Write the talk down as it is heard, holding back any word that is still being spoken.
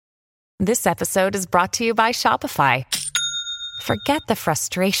This episode is brought to you by Shopify. Forget the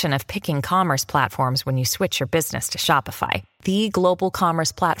frustration of picking commerce platforms when you switch your business to Shopify, the global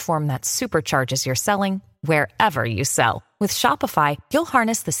commerce platform that supercharges your selling wherever you sell. With Shopify, you'll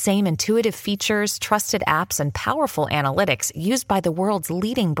harness the same intuitive features, trusted apps, and powerful analytics used by the world's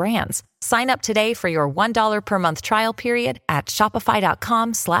leading brands. Sign up today for your $1 per month trial period at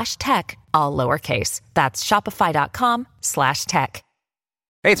shopify.com/tech, all lowercase. That's shopify.com/tech.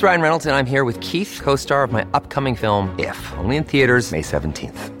 Hey, it's Ryan Reynolds, and I'm here with Keith, co-star of my upcoming film, If, only in theaters May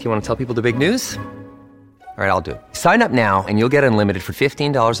 17th. Do you want to tell people the big news? All right, I'll do it. Sign up now and you'll get unlimited for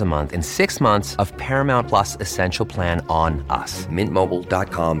 $15 a month and 6 months of Paramount Plus Essential Plan on us.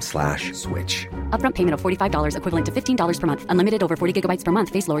 MintMobile.com/switch. Upfront payment of $45 equivalent to $15 per month. Unlimited over 40 gigabytes per month.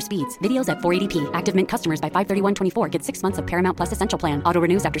 Face lower speeds. Videos at 480p. Active Mint customers by 531.24 get 6 months of Paramount Plus Essential Plan. Auto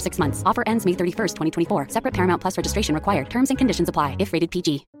renews after 6 months. Offer ends May 31st, 2024. Separate Paramount Plus registration required. Terms and conditions apply if rated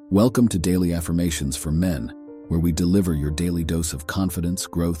PG. Welcome to Daily Affirmations for Men, where we deliver your daily dose of confidence,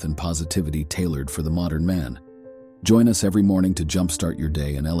 growth, and positivity tailored for the modern man. Join us every morning to jumpstart your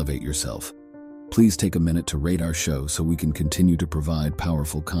day and elevate yourself. Please take a minute to rate our show so we can continue to provide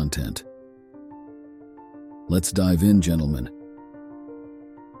powerful content. Let's dive in, gentlemen.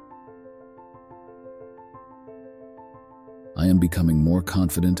 I am becoming more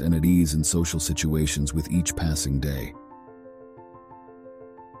confident and at ease in social situations with each passing day.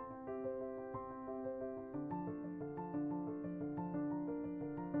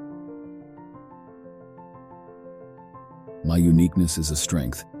 My uniqueness is a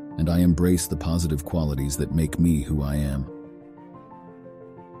strength, and I embrace the positive qualities that make me who I am.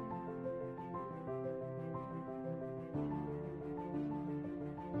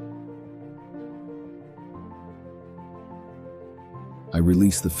 I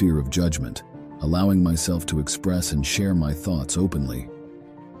release the fear of judgment, allowing myself to express and share my thoughts openly.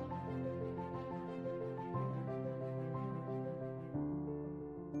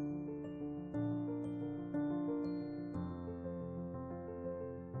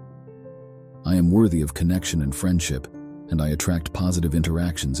 I am worthy of connection and friendship, and I attract positive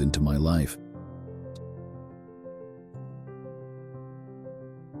interactions into my life.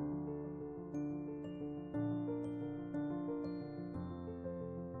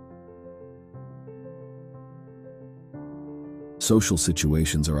 Social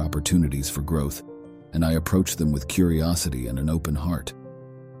situations are opportunities for growth, and I approach them with curiosity and an open heart.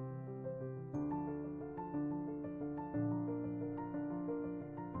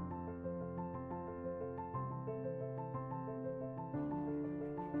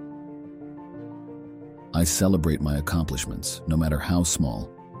 I celebrate my accomplishments, no matter how small,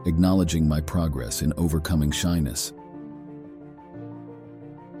 acknowledging my progress in overcoming shyness.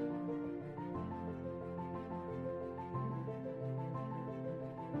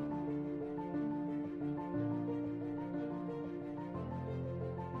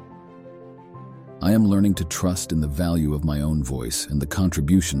 I am learning to trust in the value of my own voice and the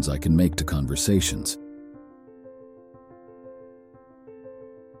contributions I can make to conversations.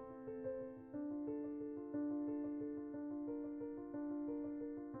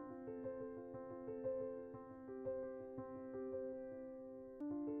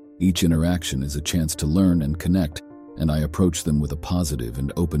 Each interaction is a chance to learn and connect, and I approach them with a positive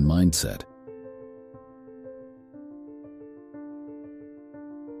and open mindset.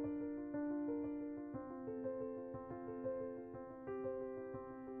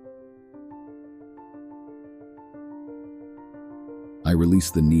 I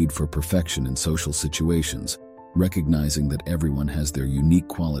release the need for perfection in social situations, recognizing that everyone has their unique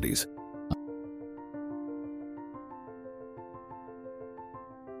qualities.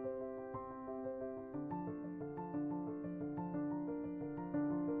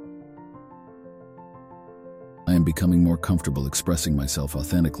 I am becoming more comfortable expressing myself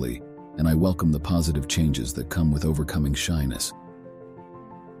authentically, and I welcome the positive changes that come with overcoming shyness.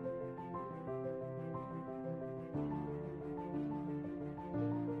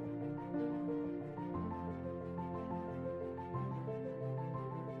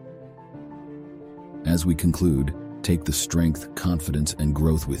 As we conclude, take the strength, confidence, and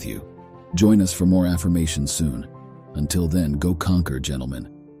growth with you. Join us for more affirmations soon. Until then, go conquer, gentlemen.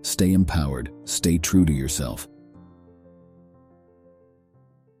 Stay empowered, stay true to yourself,